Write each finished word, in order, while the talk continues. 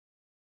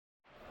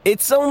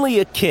It's only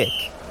a kick,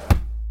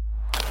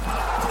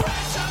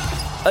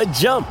 a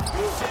jump,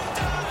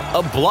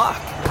 a block.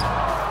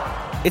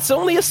 It's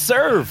only a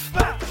serve.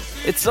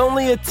 It's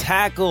only a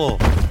tackle,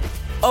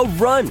 a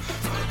run.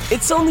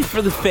 It's only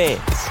for the fans.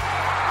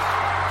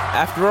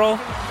 After all,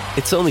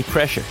 it's only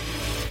pressure.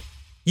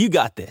 You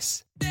got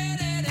this.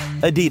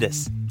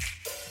 Adidas.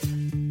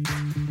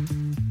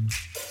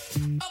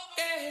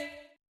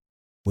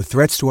 With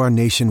threats to our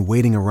nation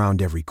waiting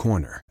around every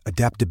corner,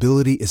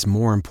 adaptability is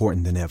more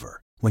important than ever.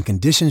 When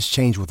conditions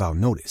change without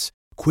notice,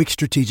 quick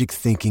strategic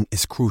thinking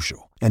is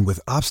crucial. And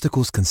with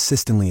obstacles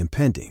consistently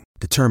impending,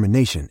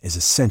 determination is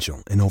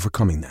essential in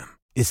overcoming them.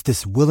 It's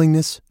this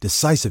willingness,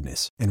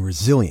 decisiveness, and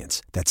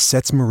resilience that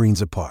sets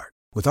Marines apart.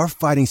 With our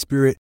fighting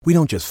spirit, we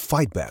don't just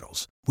fight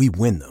battles, we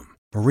win them.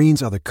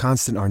 Marines are the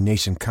constant our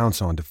nation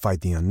counts on to fight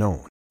the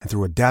unknown. And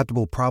through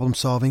adaptable problem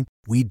solving,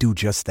 we do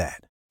just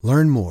that.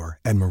 Learn more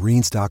at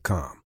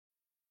marines.com.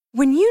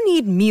 When you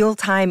need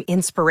mealtime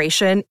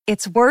inspiration,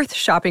 it's worth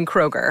shopping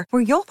Kroger,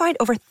 where you'll find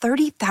over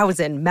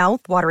 30,000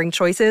 mouth-watering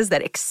choices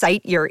that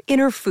excite your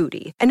inner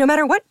foodie. And no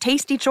matter what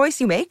tasty choice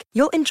you make,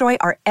 you'll enjoy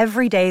our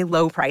everyday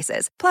low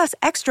prices, plus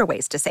extra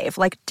ways to save,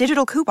 like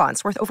digital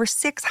coupons worth over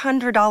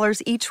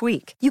 $600 each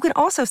week. You can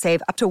also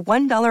save up to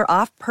 $1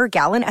 off per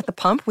gallon at the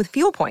pump with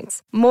fuel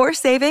points. More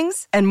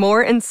savings and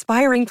more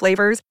inspiring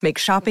flavors make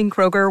shopping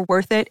Kroger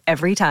worth it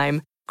every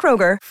time.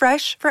 Kroger,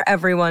 fresh for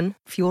everyone.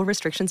 Fuel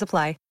restrictions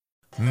apply.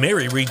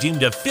 Mary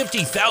redeemed a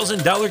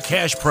 $50,000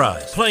 cash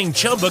prize playing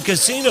Chumba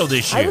Casino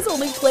this year. I was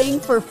only playing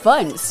for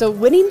fun, so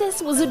winning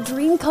this was a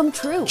dream come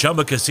true.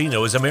 Chumba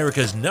Casino is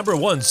America's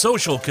 #1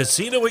 social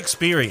casino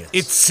experience.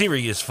 It's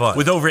serious fun.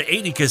 With over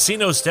 80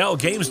 casino-style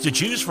games to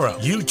choose from,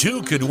 you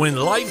too could win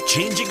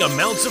life-changing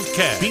amounts of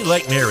cash. Be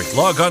like Mary.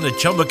 Log on to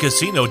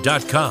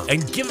ChumbaCasino.com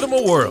and give them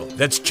a whirl.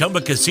 That's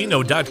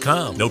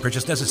ChumbaCasino.com. No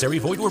purchase necessary.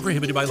 Void where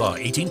prohibited by law.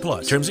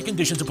 18+. Terms and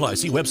conditions apply.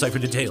 See website for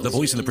details. The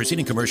voice in the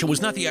preceding commercial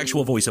was not the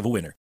actual voice of a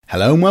winner.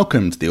 Hello and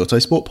welcome to the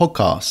Autosport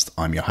Podcast.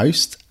 I'm your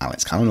host,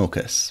 Alex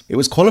Kalinauckas. It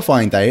was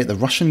qualifying day at the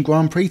Russian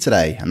Grand Prix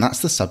today, and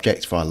that's the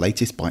subject for our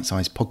latest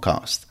bite-sized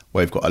podcast,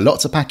 where we've got a lot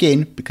to pack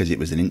in because it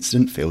was an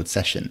incident-filled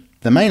session.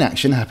 The main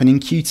action happened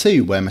in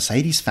Q2, where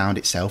Mercedes found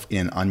itself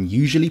in an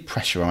unusually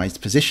pressurised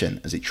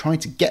position as it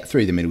tried to get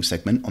through the middle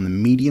segment on the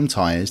medium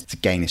tyres to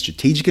gain a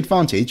strategic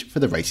advantage for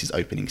the race's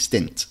opening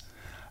stint.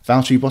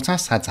 Valtteri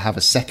Bottas had to have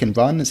a second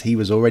run as he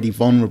was already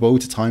vulnerable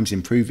to times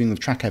improving with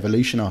track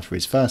evolution after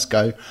his first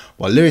go,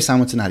 while Lewis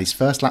Hamilton had his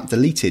first lap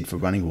deleted for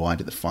running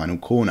wide at the final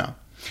corner.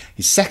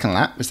 His second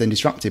lap was then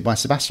disrupted by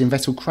Sebastian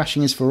Vettel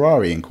crashing his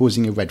Ferrari and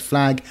causing a red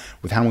flag,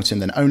 with Hamilton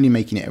then only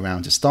making it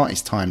around to start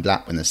his timed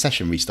lap when the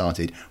session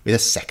restarted with a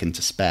second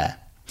to spare.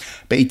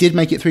 But he did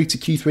make it through to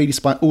Q3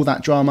 despite all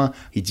that drama.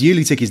 He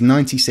duly took his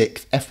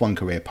 96th F1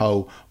 career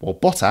pole, while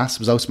Bottas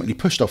was ultimately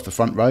pushed off the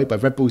front row by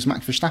Red Bull's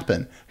Max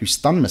Verstappen, who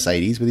stunned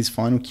Mercedes with his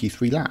final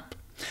Q3 lap.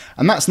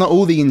 And that's not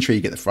all the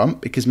intrigue at the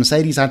front, because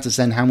Mercedes had to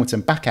send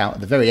Hamilton back out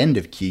at the very end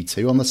of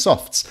Q2 on the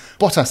softs.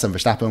 Bottas and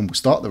Verstappen will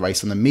start the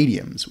race on the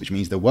mediums, which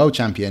means the world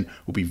champion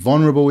will be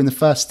vulnerable in the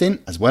first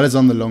stint, as well as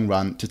on the long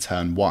run to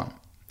turn 1.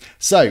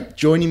 So,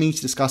 joining me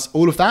to discuss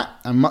all of that,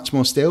 and much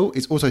more still,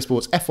 is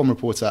Autosport's F1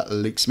 reporter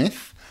Luke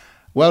Smith.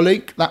 Well,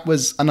 Luke, that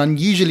was an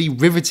unusually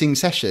riveting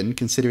session,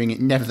 considering it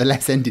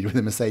nevertheless ended with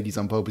a Mercedes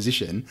on pole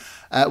position.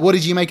 What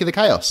did you make of the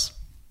chaos?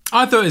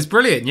 I thought it was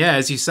brilliant. Yeah,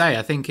 as you say,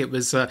 I think it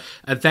was a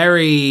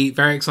very,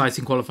 very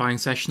exciting qualifying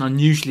session,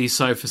 unusually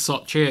so for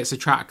Sochi. It's a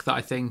track that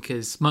I think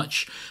is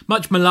much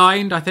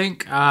maligned, I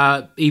think.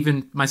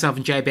 Even myself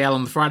and JBL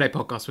on the Friday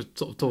podcast were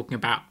sort of talking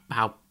about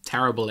how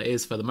terrible it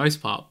is for the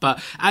most part,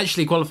 but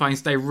actually qualifying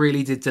today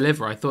really did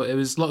deliver. I thought there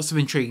was lots of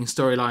intriguing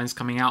storylines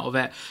coming out of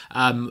it.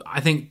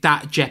 I think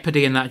that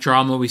jeopardy and that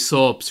drama we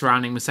saw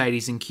surrounding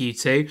Mercedes in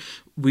Q2,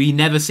 we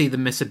never see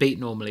them miss a beat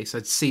normally. So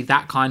to see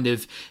that kind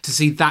of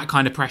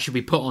pressure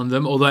be put on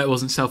them, although it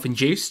wasn't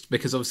self-induced,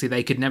 because obviously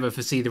they could never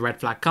foresee the red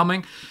flag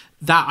coming,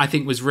 that I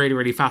think was really,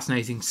 really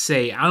fascinating to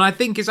see. And I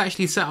think it's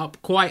actually set up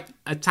quite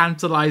a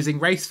tantalising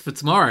race for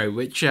tomorrow,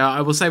 which I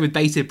will say with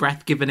bated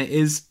breath, given it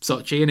is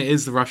Sochi and it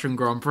is the Russian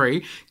Grand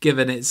Prix,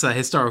 given its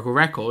historical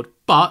record.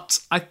 But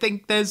I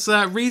think there's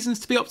reasons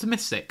to be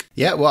optimistic.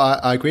 Yeah,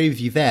 well, I agree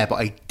with you there, but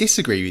I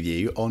disagree with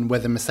you on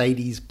whether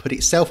Mercedes put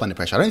itself under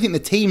pressure. I don't think the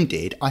team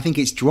did. I think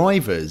its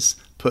drivers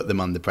put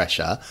them under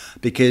pressure,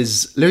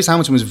 because Lewis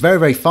Hamilton was very,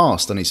 very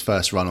fast on his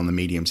first run on the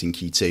mediums in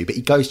Q2, but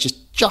he goes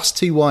just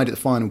too wide at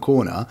the final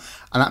corner,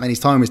 and that meant his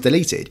time was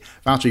deleted.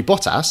 Valtteri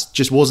Bottas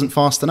just wasn't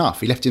fast enough.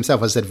 He left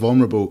himself, as I said,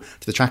 vulnerable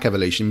to the track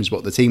evolution, was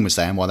what the team was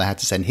saying, while they had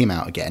to send him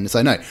out again.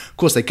 So no, of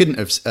course they couldn't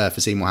have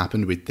foreseen what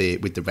happened with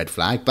the red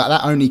flag, but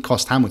that only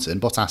cost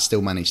Hamilton. Bottas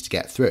still managed to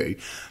get through.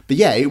 But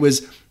yeah, it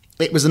was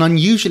an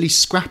unusually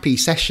scrappy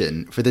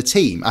session for the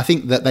team. I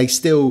think that they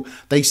still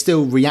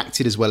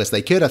reacted as well as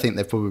they could. I think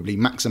they've probably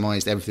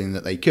maximised everything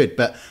that they could,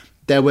 but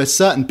there were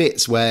certain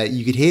bits where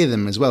you could hear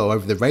them as well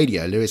over the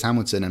radio, Lewis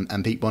Hamilton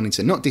and Pete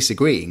Bonington, not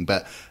disagreeing,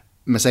 but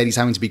Mercedes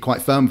having to be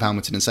quite firm with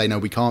Hamilton and say, no,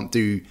 we can't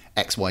do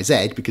X, Y,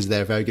 Z because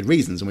there are very good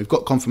reasons. And we've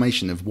got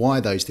confirmation of why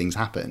those things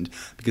happened.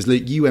 Because,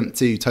 Luke, you went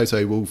to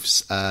Toto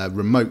Wolff's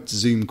remote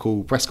Zoom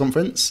call press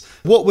conference.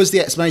 What was the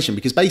explanation?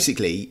 Because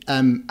basically,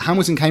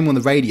 Hamilton came on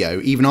the radio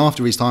even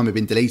after his time had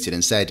been deleted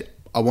and said,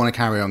 I want to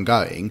carry on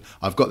going.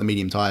 I've got the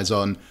medium tyres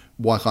on.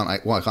 Why can't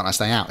I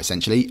stay out,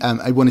 essentially?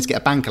 I wanted to get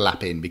a banker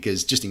lap in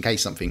because just in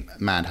case something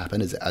mad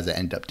happened, as it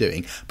ended up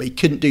doing. But he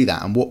couldn't do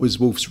that. And what was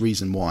Wolff's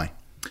reason why?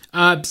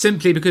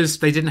 Simply because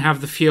they didn't have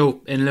the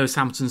fuel in Lewis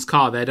Hamilton's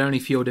car. They'd only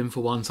fueled him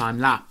for one-time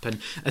lap.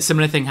 And a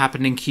similar thing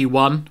happened in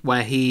Q1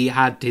 where he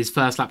had his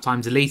first lap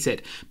time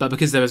deleted. But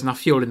because there was enough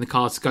fuel in the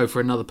car to go for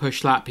another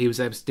push lap, he was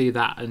able to do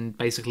that, and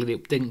basically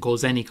it didn't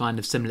cause any kind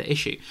of similar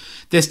issue.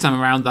 This time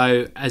around,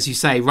 though, as you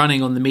say,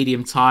 running on the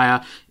medium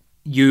tyre,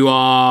 you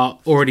are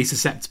already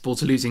susceptible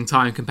to losing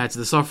time compared to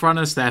the soft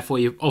runners. Therefore,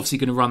 you're obviously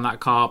going to run that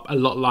car a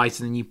lot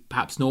lighter than you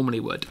perhaps normally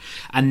would,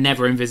 and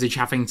never envisage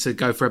having to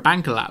go for a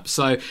banker lap.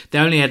 So they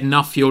only had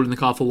enough fuel in the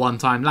car for one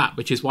time lap,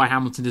 which is why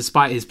Hamilton,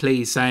 despite his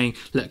pleas saying,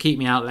 look, keep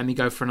me out, let me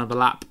go for another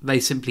lap, they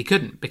simply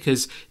couldn't,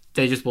 because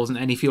there just wasn't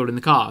any fuel in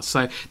the car.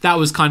 So that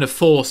was kind of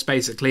forced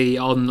basically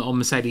on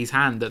Mercedes'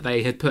 hand, that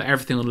they had put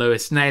everything on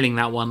Lewis, nailing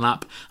that one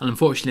lap, and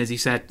unfortunately, as you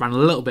said, ran a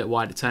little bit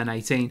wide at turn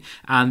 18,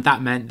 and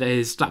that meant that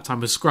his lap time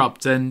was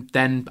scrubbed and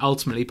then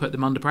ultimately put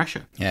them under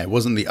pressure. Yeah, it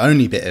wasn't the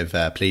only bit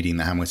of pleading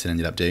that Hamilton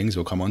ended up doing, as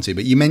we'll come on to,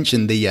 but you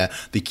mentioned the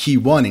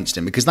Q1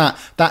 incident, because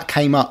that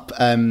came up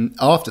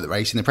after the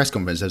race in the press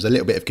conference. There was a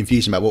little bit of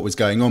confusion about what was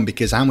going on,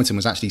 because Hamilton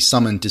was actually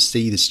summoned to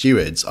see the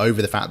stewards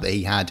over the fact that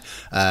he had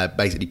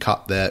basically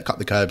cut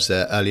the curbs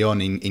early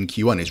on in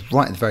Q1. It's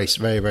right at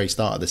the very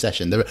start of the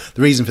session. The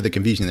reason for the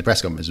confusion in the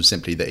press conference was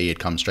simply that he had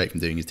come straight from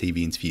doing his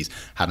TV interviews,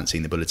 hadn't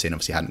seen the bulletin,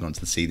 obviously hadn't gone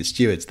to see the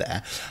stewards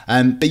there.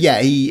 But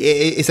yeah, he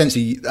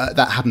essentially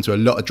that happened to a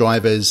lot of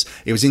drivers.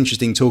 It was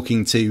interesting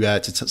talking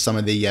to some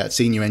of the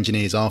senior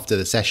engineers after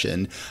the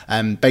session.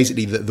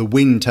 Basically, the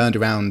wind turned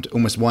around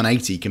almost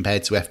 180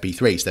 compared to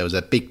FP3, so there was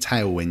a big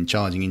tailwind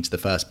charging into the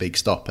first big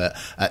stop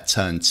at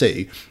turn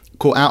 2.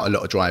 Caught out a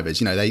lot of drivers.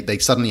 You know, they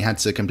suddenly had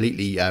to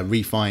completely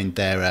refine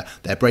their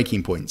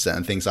braking points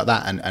and things like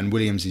that. And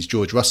Williams'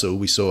 George Russell,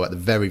 we saw at the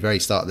very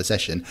start of the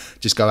session,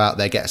 just go out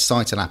there, get a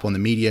sighter lap on the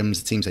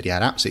mediums. The team said he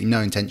had absolutely no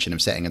intention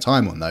of setting a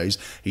time on those.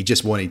 He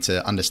just wanted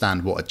to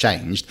understand what had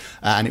changed,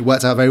 and it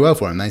worked out very well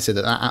for him. They said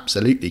that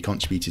absolutely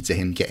contributed to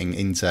him getting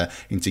into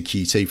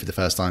Q2 for the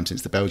first time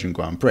since the Belgian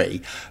Grand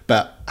Prix.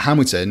 But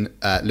Hamilton,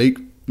 Luke,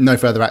 no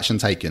further action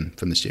taken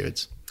from the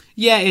stewards.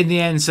 Yeah, in the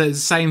end, so it's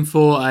the same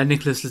for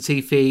Nicholas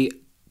Latifi,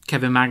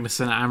 Kevin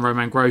Magnussen and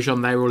Romain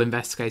Grosjean. They were all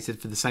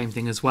investigated for the same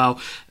thing as well.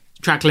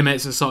 Track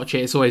limits at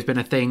Sochi, it's always been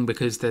a thing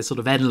because there's sort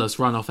of endless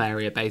runoff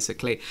area,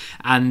 basically.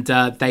 And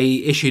they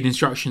issued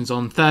instructions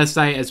on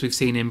Thursday, as we've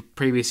seen in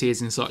previous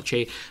years in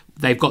Sochi.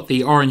 They've got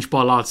the orange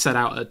bollard set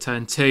out at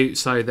turn 2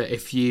 so that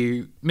if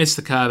you miss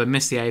the curb and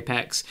miss the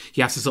apex,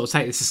 you have to sort of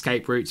take this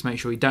escape route to make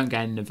sure you don't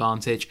gain an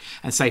advantage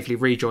and safely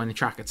rejoin the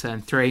track at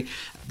turn 3.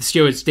 The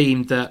stewards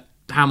deemed that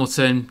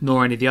Hamilton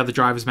nor any of the other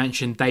drivers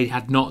mentioned they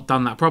had not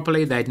done that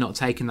properly. They had not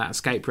taken that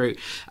escape route.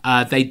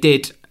 They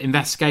did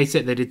investigate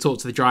it. They did talk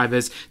to the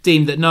drivers,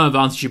 deemed that no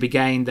advantage should be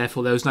gained.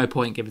 Therefore, there was no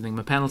point giving them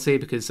a penalty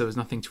because there was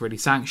nothing to really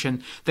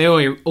sanction. They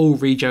all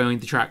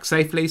rejoined the track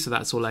safely, so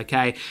that's all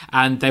okay.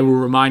 And they were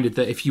reminded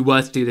that if you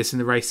were to do this in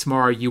the race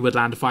tomorrow, you would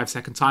land a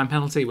 5-second time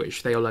penalty,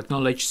 which they all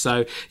acknowledged.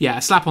 So yeah,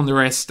 a slap on the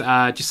wrist,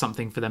 just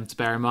something for them to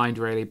bear in mind,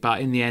 really.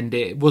 But in the end,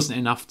 it wasn't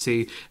enough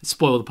to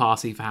spoil the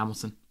party for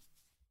Hamilton.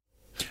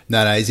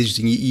 No, it's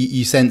interesting.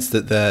 You sense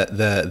that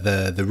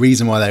the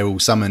reason why they were all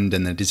summoned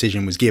and the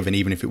decision was given,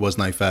 even if it was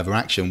no further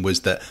action,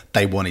 was that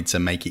they wanted to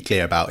make it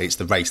clear about it's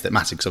the race that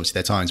mattered, because obviously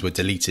their times were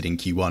deleted in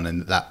Q1,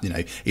 and that, you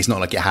know, it's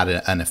not like it had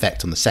an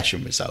effect on the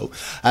session result.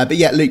 But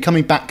yeah, Luke,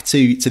 coming back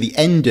to the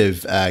end of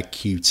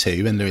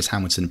Q2 and Lewis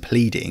Hamilton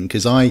pleading,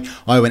 because I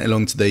went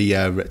along to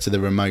the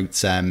remote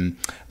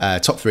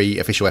top 3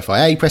 official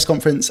FIA press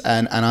conference,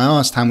 and I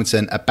asked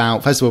Hamilton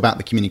about, first of all, about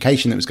the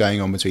communication that was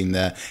going on between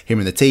him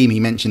and the team. He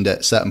mentioned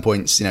at certain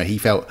points, you know, he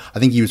felt, I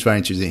think he was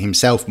referring to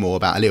himself more,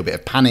 about a little bit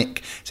of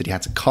panic, said he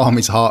had to calm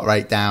his heart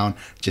rate down,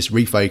 just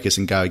refocus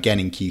and go again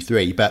in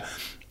Q3. But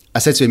I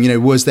said to him, you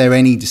know, I asked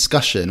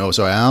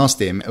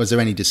him, was there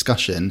any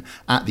discussion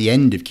at the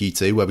end of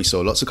Q2 where we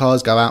saw lots of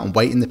cars go out and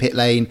wait in the pit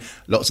lane,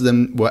 lots of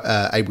them were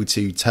able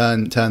to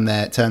turn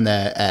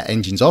their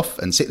engines off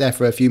and sit there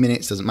for a few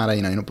minutes, doesn't matter,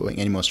 you know, you're not putting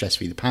any more stress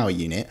through the power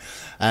unit.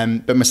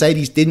 But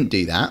Mercedes didn't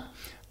do that.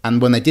 And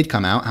when they did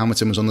come out,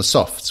 Hamilton was on the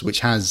softs,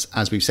 which has,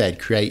 as we've said,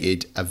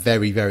 created a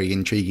very, very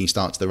intriguing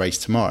start to the race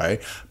tomorrow.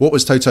 What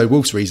was Toto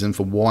Wolff's reason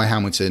for why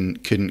Hamilton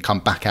couldn't come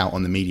back out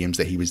on the mediums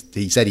that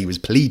he said he was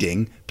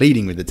pleading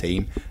with the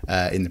team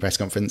in the press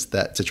conference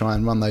to try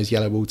and run those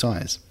yellow wall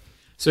tyres?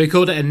 So he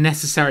called it a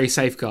necessary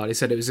safeguard. He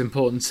said it was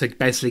important to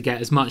basically get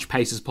as much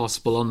pace as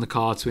possible on the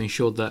car to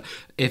ensure that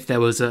if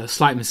there was a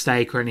slight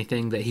mistake or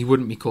anything, that he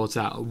wouldn't be caught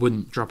out or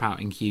wouldn't drop out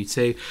in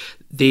Q2.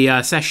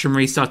 The session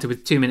restarted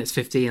with 2 minutes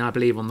 15, I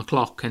believe, on the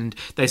clock, and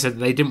they said that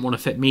they didn't want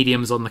to fit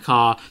mediums on the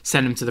car,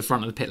 send them to the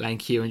front of the pit lane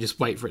queue and just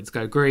wait for it to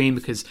go green,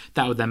 because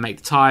that would then make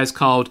the tyres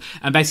cold.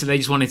 And basically they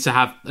just wanted to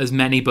have as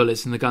many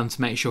bullets in the gun to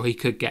make sure he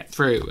could get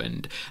through.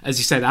 And as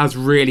you say, that has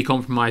really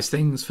compromised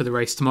things for the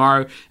race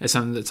tomorrow. It's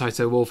something that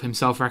Toto Wolff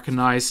himself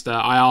recognised.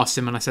 I asked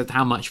him and I said,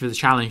 how much of a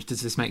challenge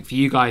does this make for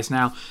you guys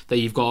now that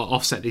you've got to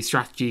offset these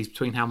strategies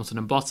between Hamilton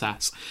and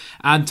Bottas?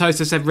 And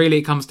Toto said really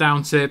it comes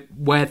down to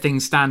where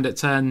things stand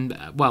at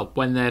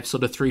when they're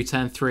sort of through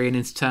turn 3 and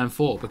into turn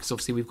 4, because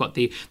obviously we've got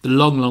the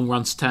long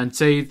run to turn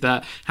 2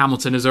 that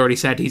Hamilton has already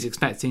said he's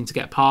expecting to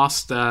get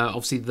past.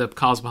 Obviously the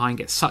cars behind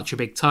get such a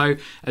big tow,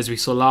 as we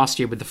saw last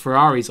year with the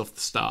Ferraris off the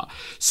start.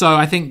 So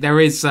I think there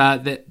is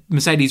that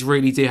Mercedes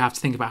really do have to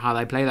think about how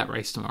they play that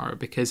race tomorrow,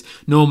 because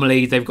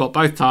normally they've got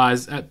both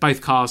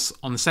cars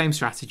on the same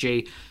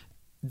strategy.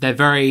 They're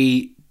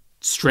very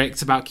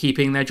strict about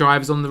keeping their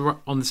drivers on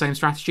the same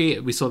strategy.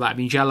 We saw that in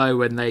Mugello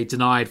when they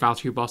denied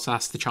Valtteri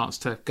Bottas the chance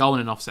to go on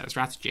an offset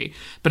strategy,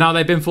 but now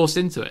they've been forced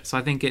into it. So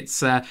I think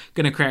it's going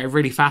to create a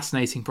really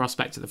fascinating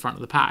prospect at the front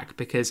of the pack,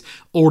 because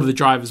all of the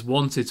drivers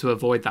wanted to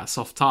avoid that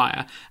soft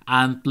tyre,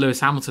 and Lewis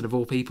Hamilton, of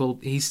all people,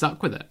 he's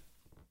stuck with it.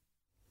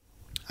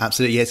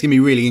 Absolutely, yeah, it's going to be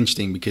really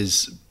interesting,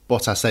 because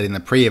Bottas said in the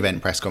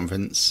pre-event press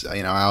conference, I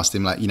asked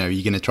him, are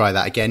you going to try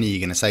that again? Are you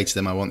going to say to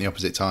them, I want the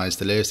opposite tyres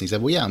to Lewis? And he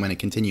said, well, yeah, I'm going to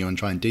continue and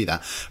try and do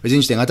that. It was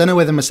interesting. I don't know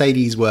whether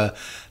Mercedes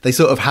they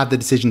sort of had the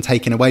decision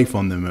taken away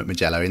from them at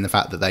Mugello, in the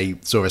fact that they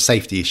saw a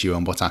safety issue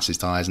on Bottas's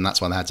tyres, and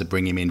that's why they had to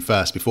bring him in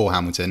first before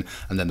Hamilton.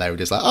 And then they were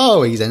just like,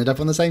 oh, he's ended up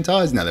on the same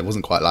tyres. No, it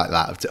wasn't quite like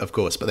that, of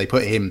course, but they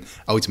put him,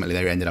 ultimately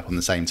they ended up on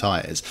the same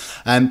tyres.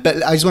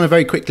 But I just want to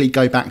very quickly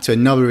go back to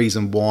another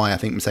reason why I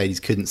think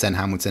Mercedes couldn't send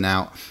Hamilton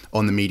out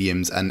on the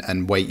mediums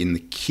and wait in the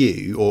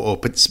queue, or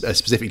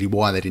specifically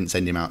why they didn't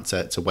send him out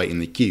to wait in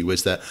the queue,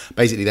 was that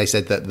basically they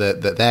said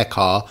that their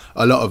car,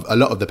 a lot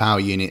of the power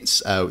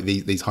units,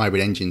 these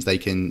hybrid engines, they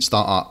can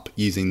start up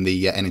using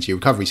the energy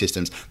recovery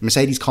systems.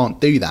 Mercedes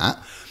can't do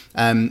that.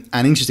 And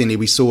interestingly,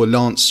 we saw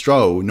Lance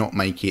Stroll not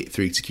make it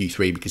through to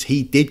Q3 because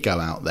he did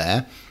go out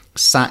there,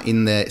 sat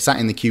in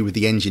the queue with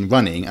the engine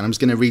running. And I'm just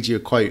going to read you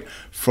a quote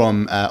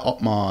from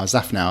Otmar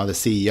Szafnauer, the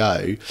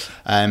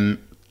CEO,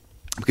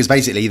 because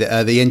basically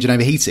the engine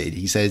overheated.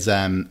 He says,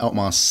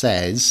 Otmar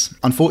says,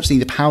 unfortunately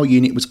the power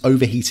unit was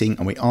overheating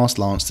and we asked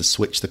Lance to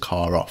switch the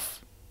car off.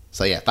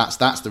 So yeah,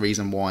 that's the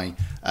reason why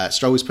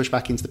Stroll was pushed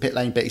back into the pit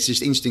lane. But it's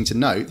just interesting to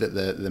note that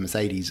the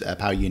Mercedes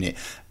power unit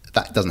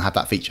that doesn't have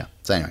that feature.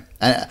 So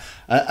anyway,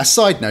 a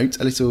side note,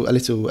 a little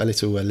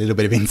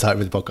bit of insight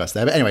with the podcast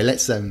there. But anyway,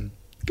 let's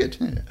good.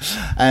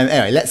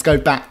 Anyway, let's go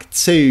back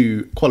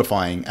to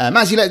qualifying.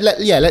 Mazzy,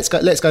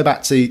 let's go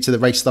back to the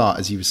race start,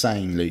 as you were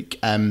saying, Luke.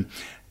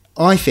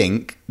 I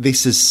think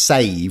this has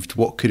saved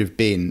what could have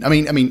been. I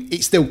mean,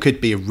 it still could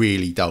be a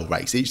really dull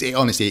race.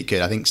 Honestly, it could.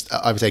 I think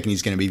overtaking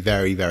is going to be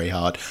very, very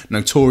hard,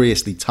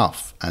 notoriously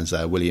tough, as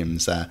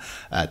Williams'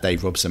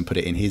 Dave Robson put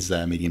it in his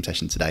medium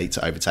session today,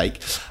 to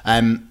overtake.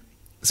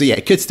 So yeah,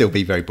 it could still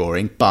be very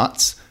boring,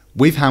 but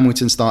with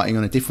Hamilton starting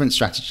on a different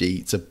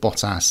strategy to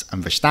Bottas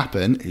and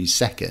Verstappen, who's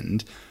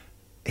second,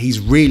 he's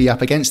really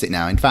up against it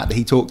now. In fact,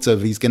 he talked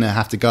of he's going to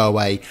have to go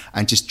away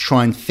and just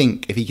try and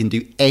think if he can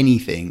do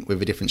anything with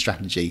a different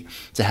strategy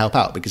to help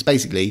out. Because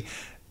basically,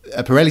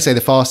 Pirelli say the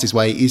fastest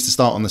way is to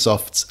start on the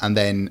softs and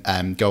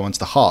then go on to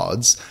the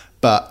hards,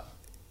 but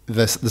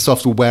the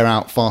softs will wear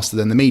out faster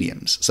than the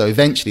mediums. So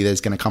eventually there's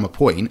going to come a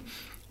point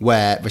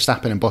where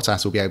Verstappen and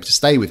Bottas will be able to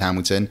stay with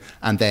Hamilton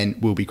and then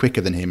will be quicker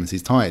than him as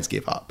his tyres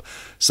give up.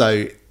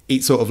 So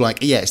it's sort of like,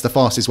 yeah, it's the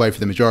fastest way for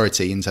the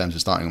majority in terms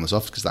of starting on the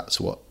softs, because that's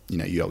what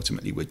you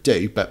ultimately would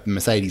do. But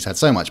Mercedes had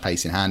so much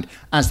pace in hand,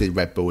 as did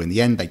Red Bull in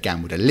the end. They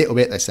gambled a little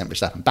bit. They sent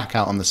Verstappen back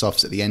out on the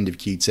softs at the end of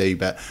Q2,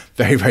 but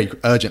very, very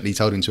urgently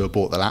told him to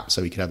abort the lap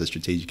so he could have the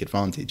strategic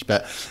advantage.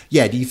 But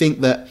yeah, do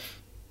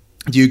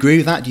you agree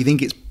with that? Do you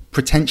think it's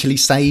potentially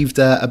saved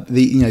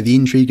the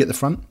intrigue at the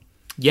front?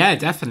 Yeah,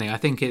 definitely. I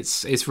think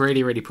it's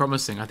really, really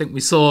promising. I think we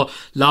saw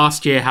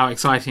last year how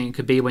exciting it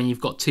could be when you've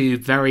got two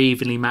very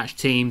evenly matched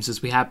teams,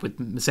 as we had with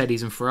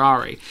Mercedes and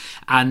Ferrari.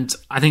 And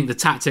I think the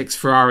tactics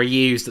Ferrari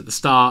used at the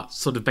start,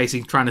 sort of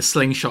basically trying to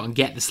slingshot and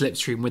get the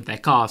slipstream with their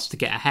cars to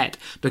get ahead,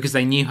 because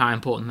they knew how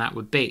important that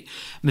would be.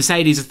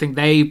 Mercedes, I think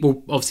they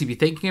will obviously be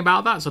thinking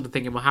about that, sort of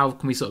thinking, well, how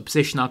can we sort of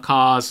position our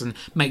cars and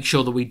make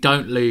sure that we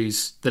don't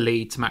lose the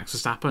lead to Max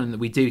Verstappen, and that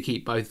we do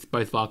keep both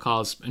of our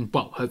cars, and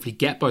well, hopefully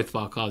get both of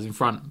our cars in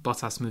front,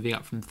 Bottas moving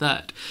up from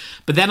third.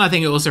 But then I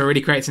think it also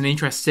really creates an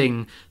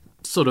interesting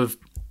sort of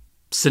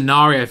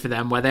scenario for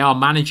them where they are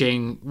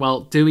managing,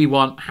 well, do we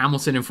want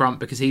Hamilton in front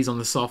because he's on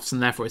the softs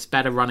and therefore it's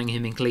better running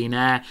him in clean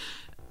air?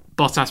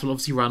 Bottas will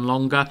obviously run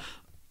longer.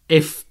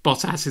 If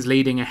Bottas is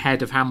leading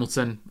ahead of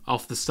Hamilton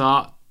off the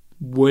start,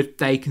 would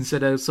they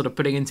consider sort of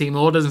putting in team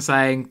orders and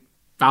saying,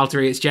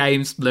 Valtteri, it's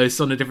James, Lewis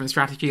on a different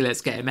strategy,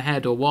 let's get him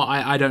ahead, or what,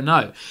 I don't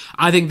know.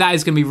 I think that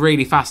is going to be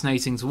really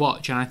fascinating to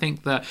watch, and I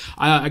think that,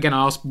 I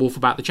asked Wolff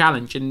about the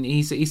challenge, and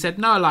he said,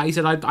 no, like he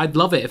said, I'd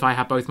love it if I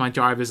had both my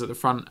drivers at the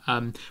front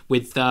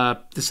with the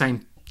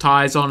same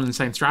tyres on and the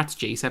same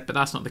strategy. He said, but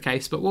that's not the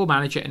case, but we'll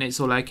manage it and it's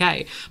all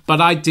okay. But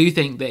I do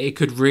think that it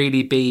could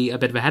really be a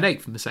bit of a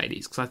headache for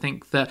Mercedes, because I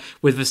think that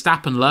with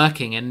Verstappen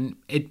lurking, and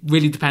it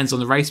really depends on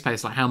the race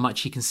pace, like how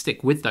much he can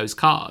stick with those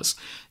cars,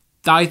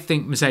 I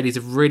think Mercedes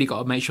have really got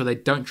to make sure they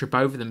don't trip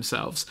over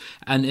themselves.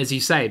 And as you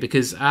say,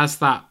 because as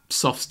that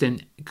soft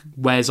stint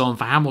wears on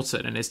for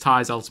Hamilton and his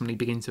tyres ultimately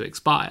begin to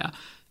expire,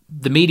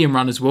 the medium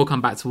runners will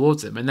come back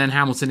towards him, and then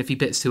Hamilton, if he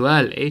pits too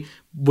early,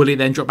 will he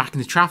then drop back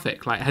into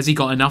traffic? Like, has he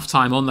got enough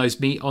time on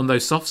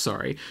those softs,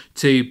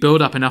 to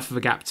build up enough of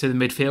a gap to the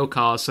midfield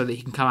cars so that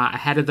he can come out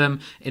ahead of them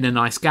in a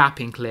nice gap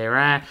in clear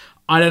air?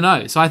 I don't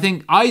know. So I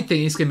think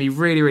it's going to be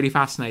really, really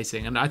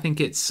fascinating, and I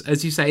think it's,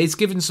 as you say, it's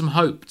given some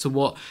hope to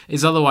what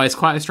is otherwise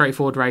quite a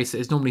straightforward race that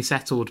is normally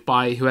settled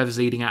by whoever's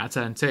leading out of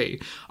turn 2.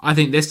 I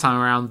think this time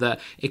around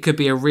that it could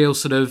be a real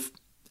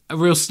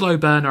slow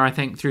burner, I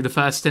think, through the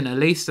first stint at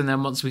least, and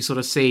then once we sort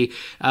of see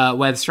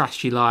where the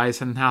strategy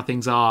lies and how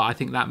things are, I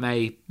think that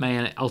may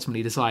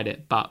ultimately decide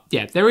it. But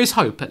yeah, there is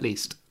hope at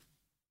least.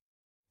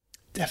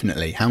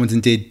 Definitely. Hamilton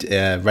did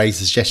raise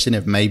the suggestion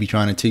of maybe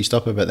trying a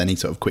two-stopper, but then he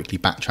sort of quickly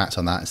backtracked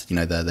on that.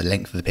 So, the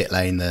length of the pit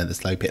lane, the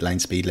slow pit lane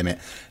speed limit,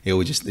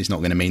 it's not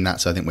going to mean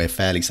that. So I think we're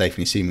fairly safe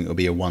in assuming it'll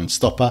be a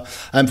one-stopper.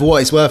 For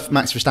what it's worth,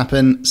 Max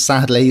Verstappen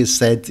sadly has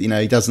said,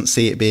 he doesn't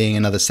see it being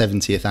another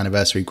 70th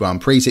anniversary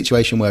Grand Prix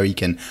situation where he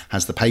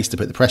has the pace to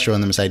put the pressure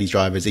on the Mercedes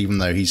drivers, even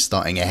though he's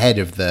starting ahead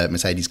of the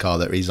Mercedes car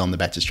that is on the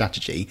better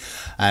strategy.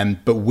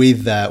 But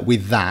with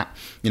that,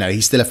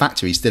 he's still a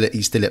factor. He's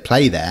still at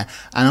play there,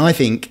 and I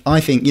think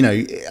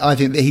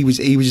that he was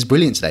just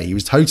brilliant today. He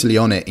was totally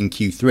on it in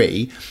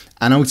Q3,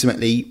 and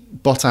ultimately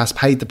Bottas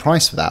paid the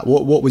price for that.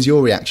 What was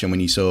your reaction when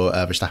you saw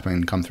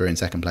Verstappen come through in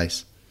second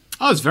place?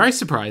 I was very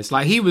surprised.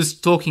 Like, he was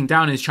talking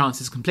down his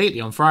chances completely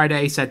on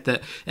Friday, said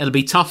that it'll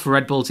be tough for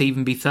Red Bull to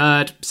even be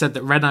third, said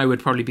that Renault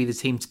would probably be the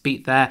team to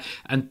beat there,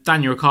 and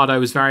Daniel Ricciardo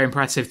was very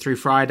impressive through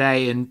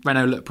Friday, and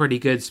Renault looked pretty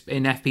good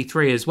in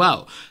FP3 as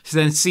well. So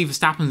then to see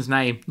Verstappen's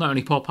name not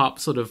only pop up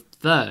sort of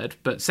third,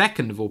 but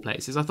second of all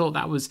places, I thought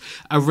that was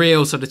a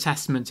real sort of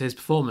testament to his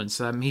performance.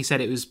 He said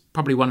it was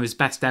probably one of his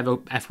best ever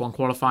F1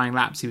 qualifying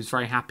laps. He was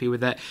very happy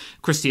with it.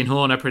 Christian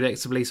Horner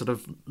predictably sort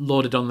of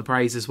lauded on the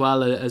praise as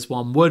well, as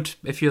one would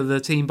if you're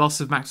the team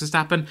boss of Max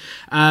Verstappen.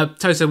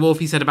 Toto Wolff,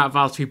 he said about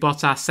Valtteri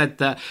Bottas, said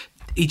that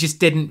he just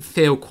didn't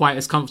feel quite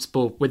as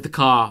comfortable with the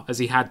car as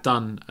he had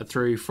done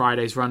through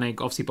Friday's running.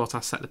 Obviously,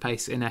 Bottas set the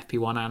pace in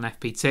FP1 and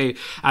FP2,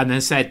 and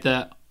then said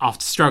that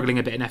after struggling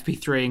a bit in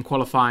FP3 in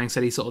qualifying,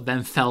 said he sort of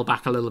then fell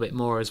back a little bit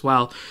more as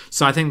well.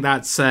 So I think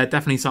that's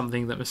definitely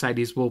something that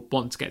Mercedes will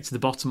want to get to the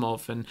bottom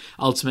of, and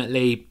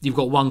ultimately you've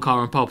got one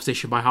car in pole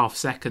position by half a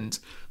second.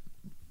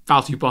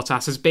 Valtteri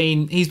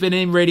Bottas he's been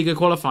in really good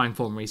qualifying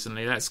form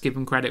recently. Let's give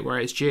him credit where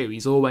it's due.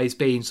 He's always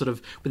been sort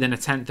of within a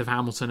tenth of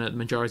Hamilton at the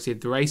majority of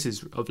the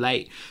races of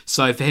late.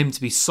 So for him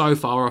to be so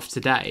far off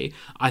today,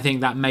 I think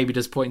that maybe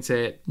does point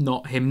to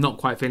him not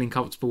quite feeling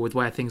comfortable with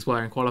where things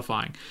were in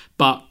qualifying.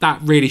 But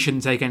that really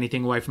shouldn't take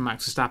anything away from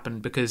Max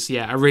Verstappen, because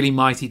a really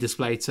mighty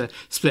display to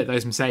split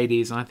those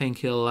Mercedes, and I think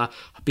he'll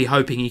be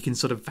hoping he can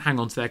sort of hang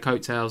on to their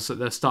coattails at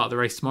the start of the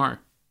race tomorrow.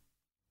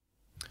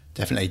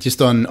 Definitely.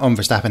 Just on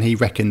Verstappen, he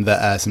reckoned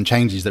that some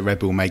changes that Red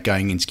Bull made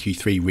going into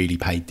Q3 really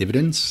paid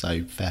dividends,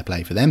 so fair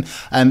play for them.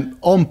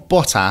 On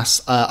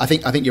Bottas, I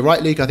think you're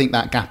right, Luke. I think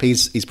that gap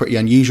is pretty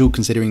unusual,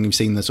 considering we've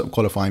seen the sort of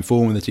qualifying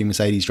form of the two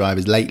Mercedes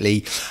drivers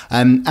lately.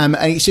 And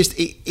it's just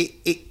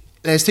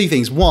there's two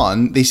things.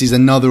 One, this is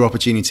another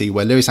opportunity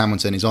where Lewis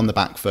Hamilton is on the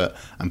back foot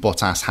and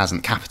Bottas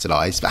hasn't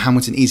capitalised. But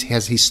Hamilton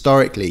has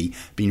historically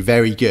been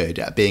very good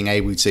at being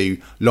able to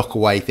lock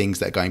away things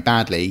that are going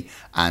badly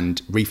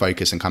and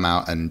refocus and come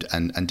out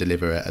and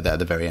deliver at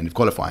the very end of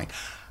qualifying.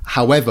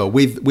 However,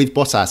 with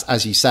Bottas,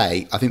 as you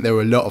say, I think there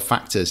were a lot of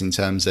factors in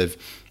terms of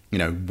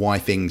why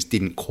things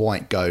didn't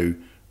quite go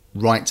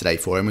right today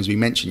for him. As we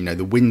mentioned,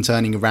 the wind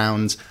turning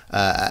around,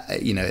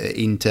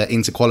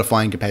 into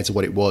qualifying compared to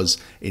what it was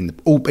in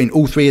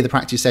all three of the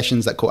practice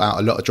sessions that caught out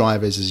a lot of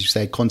drivers, as you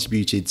said,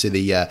 contributed to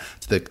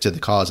the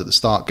cars at the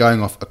start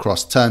going off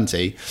across turn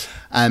 2.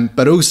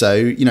 But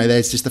also,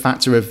 there's just the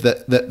factor of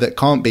that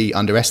can't be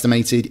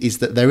underestimated, is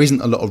that there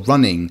isn't a lot of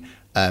running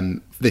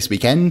this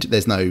weekend.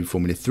 There's no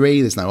Formula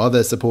 3, there's no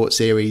other support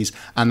series,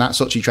 and that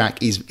Sochi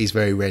track is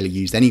very rarely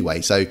used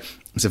anyway. So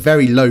it's a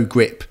very low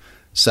grip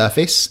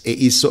surface. It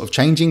is sort of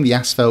changing. The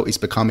asphalt is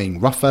becoming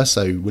rougher.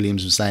 So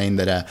Williams was saying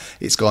that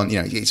it's gone,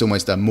 it's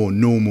almost a more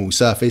normal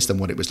surface than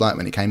what it was like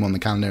when it came on the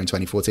calendar in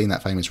 2014,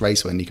 that famous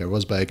race where Nico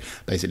Rosberg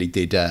basically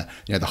did the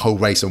whole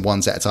race on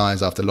one set of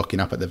tyres after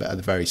locking up at the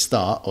very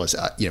start, or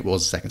it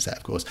was the second set,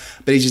 of course.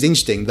 But it's just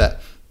interesting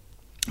that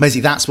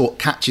basically that's what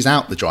catches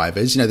out the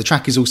drivers. The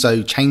track is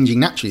also changing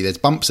naturally. There's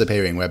bumps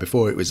appearing where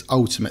before it was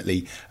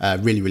ultimately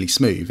really, really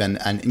smooth.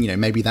 And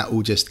maybe that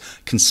all just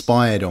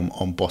conspired on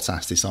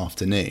Bottas this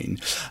afternoon.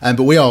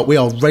 But we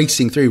are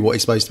racing through what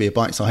is supposed to be a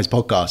bite-sized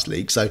podcast,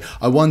 Luke. So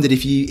I wondered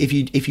if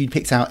you'd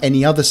picked out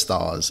any other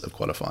stars of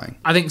qualifying.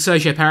 I think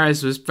Sergio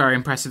Perez was very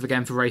impressive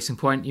again for Racing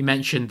Point. You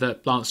mentioned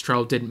that Lance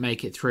Stroll didn't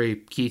make it through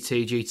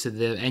Q2 due to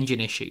the engine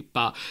issue,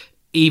 but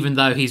even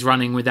though he's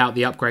running without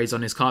the upgrades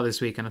on his car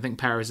this week, and I think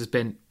Perez has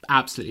been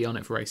absolutely on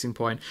it for Racing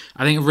Point.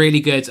 I think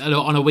really good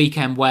on a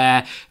weekend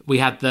where we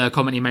had the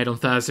comment he made on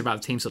Thursday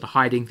about the team sort of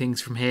hiding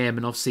things from him,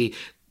 and obviously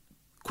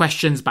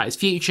questions about his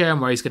future and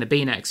where he's going to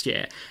be next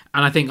year.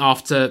 And I think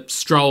after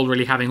Stroll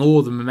really having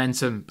all the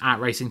momentum at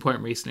Racing Point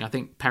recently, I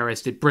think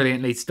Perez did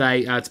brilliantly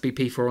today to be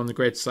P4 on the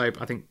grid. So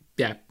I think,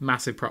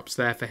 massive props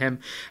there for him.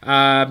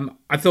 I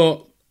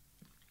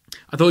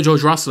thought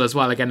George Russell as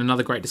well, again,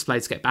 another great display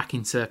to get back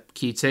into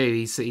Q2.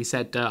 He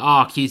said,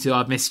 Q2,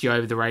 I've missed you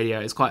over the radio.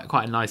 It's quite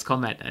a nice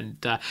comment. And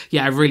a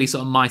really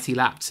sort of mighty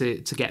lap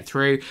to get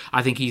through.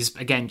 I think he's,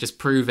 again, just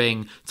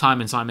proving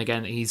time and time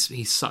again that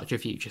he's such a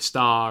future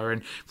star.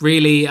 And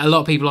really, a lot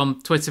of people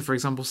on Twitter, for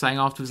example, saying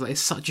afterwards,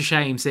 it's such a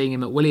shame seeing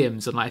him at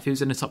Williams. And if he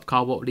was in a top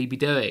car, what would he be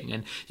doing?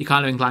 And you're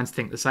kind of inclined to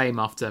think the same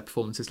after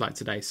performances like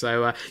today.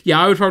 So,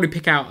 I would probably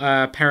pick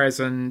out Perez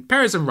and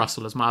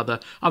Russell as my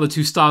other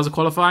two stars of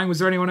qualifying. Was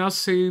there anyone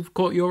else who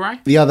caught your eye?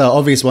 The other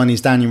obvious one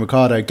is Daniel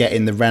Ricciardo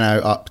getting the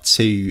Renault up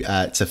to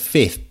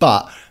fifth,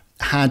 but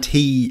had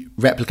he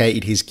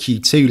replicated his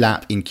Q2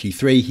 lap in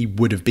Q3, he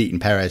would have beaten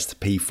Perez to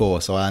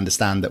P4. So I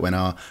understand that when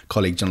our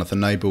colleague Jonathan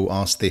Noble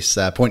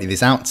pointed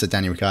this out to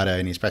Daniel Ricciardo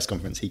in his press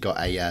conference, he got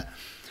a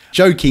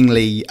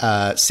jokingly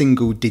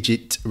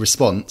single-digit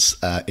response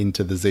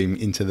into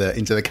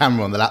the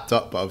camera on the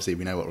laptop, but obviously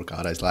we know what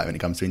Ricciardo's like when it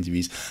comes to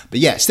interviews. But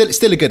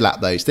still a good lap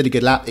though. Still a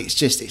good lap.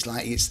 It's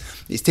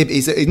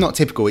not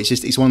typical.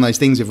 It's one of those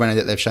things with Renault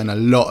that they've shown a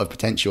lot of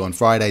potential on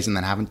Fridays and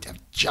then have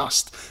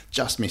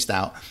just missed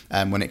out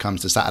when it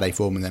comes to Saturday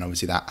form, and then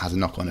obviously that has a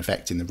knock-on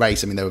effect in the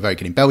race. I mean, they were very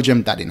good in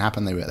Belgium. That didn't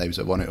happen. They were sort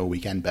of on it all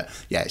weekend. But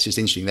it's just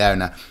interesting there.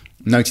 And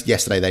noted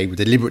yesterday they were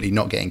deliberately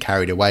not getting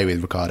carried away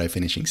with Ricciardo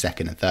finishing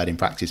second and third in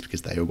practice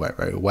because they were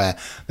very aware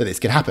that this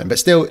could happen. But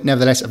still,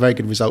 nevertheless, a very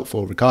good result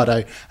for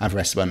Ricciardo and for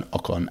Esteban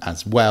Ocon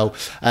as well.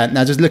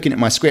 Now, just looking at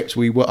my script,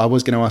 I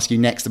was going to ask you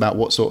next about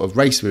what sort of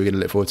race we were going to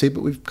look forward to,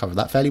 but we've covered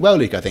that fairly well,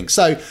 Luke, I think.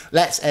 So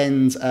let's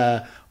end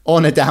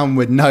on a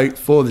downward note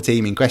for the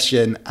team in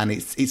question, and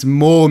it's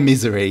more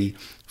misery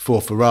for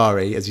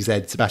Ferrari. As you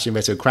said, Sebastian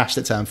Vettel crashed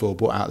at turn 4,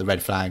 brought out the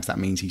red flags. That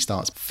means he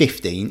starts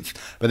 15th.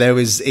 But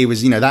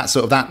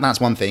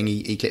that's one thing.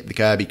 He clipped the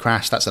curb, he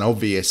crashed. That's an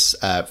obvious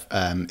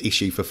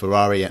issue for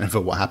Ferrari and for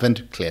what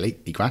happened. Clearly,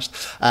 he crashed.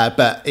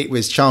 But it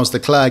was Charles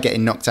Leclerc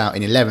getting knocked out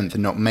in 11th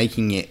and not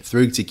making it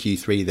through to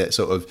Q3 that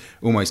sort of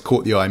almost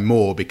caught the eye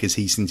more, because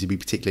he seemed to be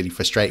particularly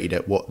frustrated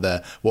at what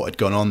had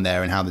gone on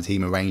there and how the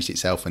team arranged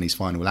itself in his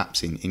final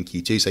laps in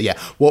Q2. So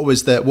what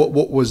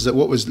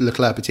was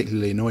Leclerc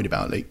particularly annoyed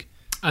about, Luke?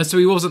 So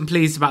he wasn't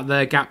pleased about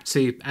the gap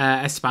to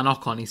Esteban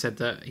Ocon. He said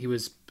that it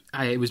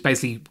was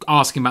basically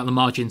asking about the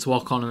margin to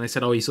Ocon, and they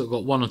said, he sort of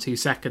got 1 or 2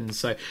 seconds.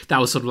 So that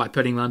was sort of like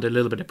putting him under a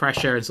little bit of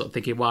pressure and sort of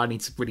thinking, I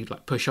need to really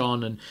push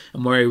on and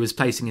where he was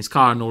placing his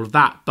car and all of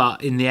that.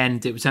 But in the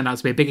end, it turned out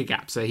to be a bigger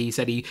gap. So he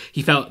said he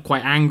felt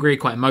quite angry,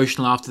 quite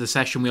emotional after the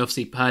session. We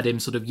obviously heard him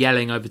sort of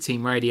yelling over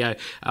team radio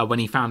when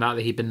he found out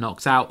that he'd been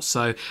knocked out.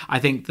 So I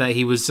think that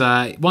he was,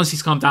 once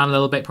he's calmed down a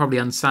little bit, probably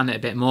understand it a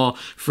bit more.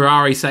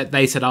 Ferrari said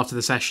after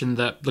the session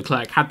that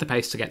Leclerc had the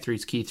pace to get through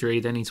to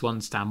Q3. They need to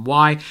understand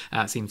why.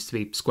 It seems to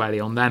be squarely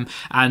on them.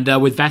 And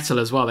with Vettel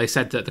as well, they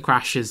said that the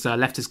crash has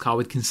left his car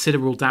with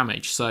considerable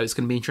damage. So it's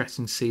going to be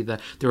interesting to see the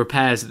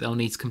repairs that they'll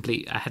need to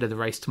complete ahead of the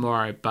race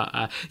tomorrow.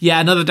 But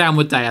another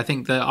downward day. I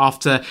think that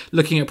after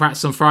looking at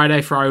practice on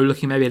Friday, Ferrari were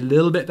looking maybe a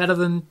little bit better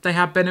than they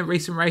have been at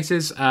recent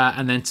races.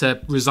 And then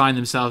to resign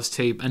themselves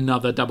to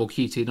another double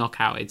Q2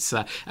 knockout, it's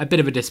a bit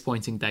of a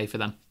disappointing day for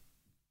them.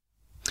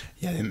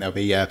 Yeah, I think they'll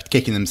be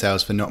kicking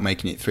themselves for not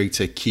making it through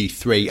to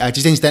Q3.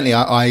 Just incidentally,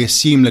 I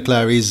assume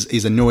Leclerc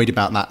is annoyed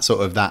about that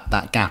sort of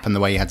that gap and the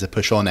way he had to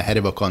push on ahead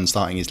of Ocon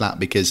starting his lap,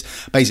 because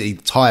basically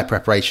tyre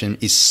preparation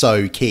is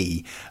so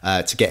key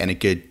to getting a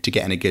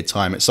good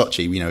time at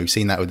Sochi. We've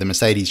seen that with the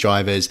Mercedes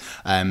drivers.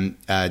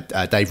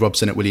 Dave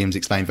Robson at Williams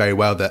explained very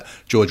well that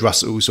George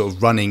Russell sort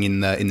of running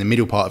in the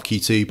middle part of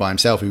Q2 by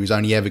himself. He was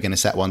only ever going to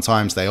set one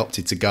time, so they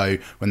opted to go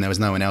when there was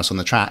no one else on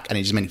the track, and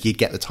it just meant he'd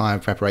get the tyre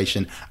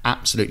preparation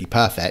absolutely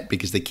perfect,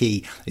 because the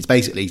key is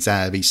basically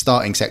to be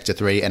starting sector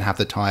 3 and have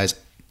the tyres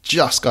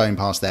just going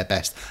past their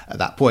best at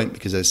that point,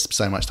 because there's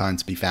so much time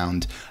to be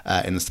found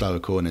in the slower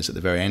corners at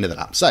the very end of the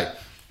lap. So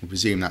I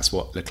presume that's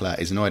what Leclerc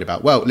is annoyed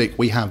about. Well, look,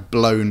 we have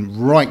blown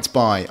right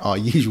by our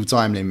usual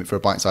time limit for a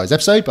bite-sized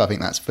episode, but I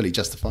think that's fully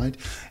justified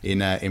in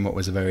what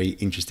was a very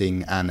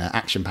interesting and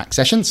action-packed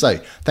session. So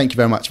thank you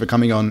very much for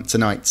coming on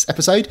tonight's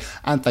episode,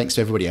 and thanks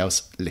to everybody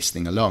else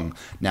listening along.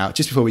 Now,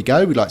 just before we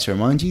go, we'd like to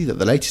remind you that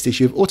the latest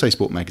issue of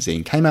Autosport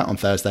magazine came out on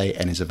Thursday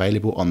and is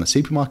available on the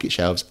supermarket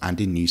shelves and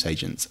in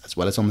newsagents, as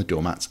well as on the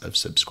doormats of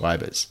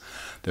subscribers.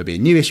 There'll be a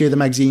new issue of the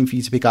magazine for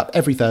you to pick up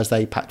every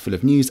Thursday, packed full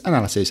of news,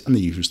 analysis, and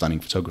the usual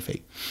stunning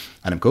photography.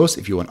 And of course,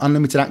 if you want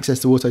unlimited access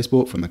to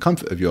Autosport from the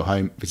comfort of your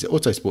home, visit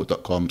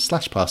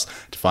autosport.com/plus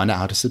to find out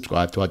how to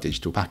subscribe to our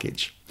digital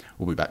package.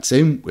 We'll be back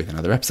soon with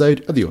another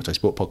episode of the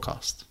Autosport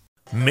Podcast.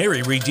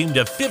 Mary redeemed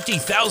a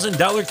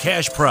 $50,000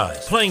 cash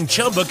prize playing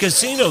Chumba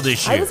Casino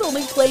this year. I was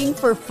only playing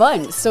for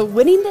fun, so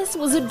winning this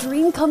was a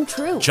dream come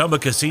true. Chumba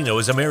Casino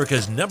is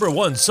America's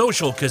 #1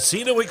 social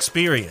casino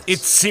experience.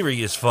 It's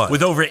serious fun.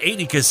 With over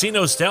 80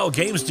 casino-style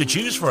games to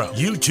choose from,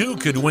 you too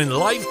could win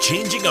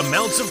life-changing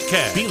amounts of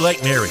cash. Be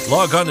like Mary.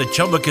 Log on to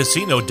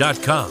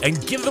ChumbaCasino.com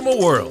and give them a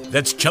whirl.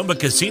 That's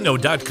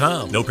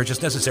ChumbaCasino.com. No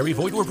purchase necessary.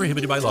 Void where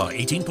prohibited by law.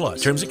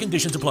 18+. Terms and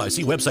conditions apply.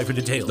 See website for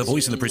details. The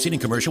voice in the preceding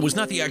commercial was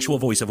not the actual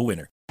voice of a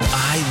winner.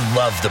 I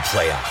love the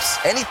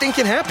playoffs. Anything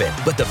can happen.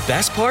 But the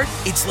best part?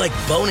 It's like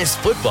bonus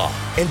football.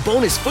 And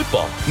bonus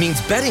football means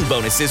betting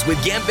bonuses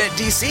with Gambit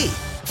DC.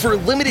 For a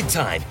limited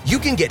time, you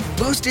can get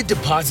boosted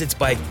deposits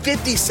by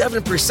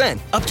 57%,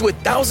 up to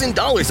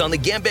 $1,000 on the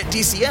Gambit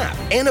DC app,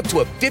 and up to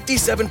a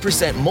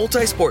 57%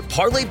 multi-sport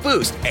parlay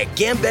boost at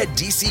Gambit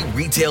DC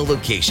retail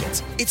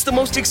locations. It's the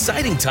most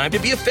exciting time to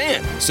be a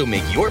fan. So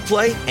make your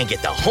play and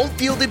get the home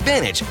field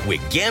advantage with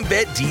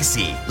Gambit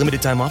DC.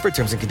 Limited time offer.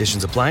 Terms and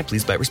conditions apply.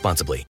 Please bet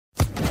responsibly.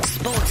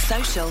 Sports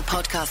Social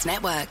Podcast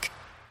Network.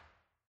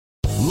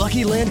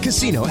 Lucky Land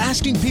Casino,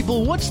 asking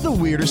people, what's the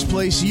weirdest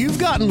place you've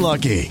gotten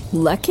lucky?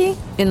 Lucky?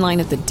 In line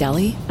at the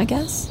deli, I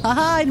guess?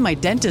 Aha, in my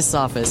dentist's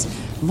office.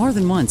 More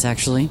than once,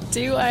 actually.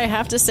 Do I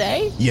have to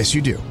say? Yes,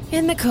 you do.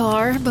 In the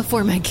car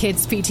before my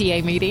kids'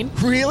 PTA meeting.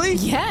 Really?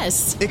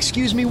 Yes.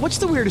 Excuse me, what's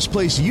the weirdest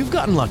place you've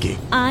gotten lucky?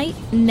 I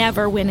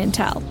never win and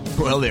tell.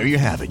 Well, there you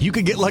have it. You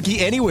can get lucky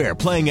anywhere,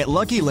 playing at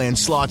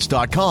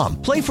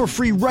LuckyLandSlots.com. Play for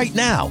free right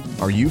now.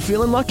 Are you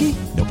feeling lucky?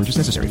 No purchase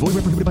necessary. Void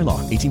where prohibited by law.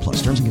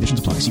 18+. Terms and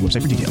conditions apply. See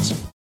website for details.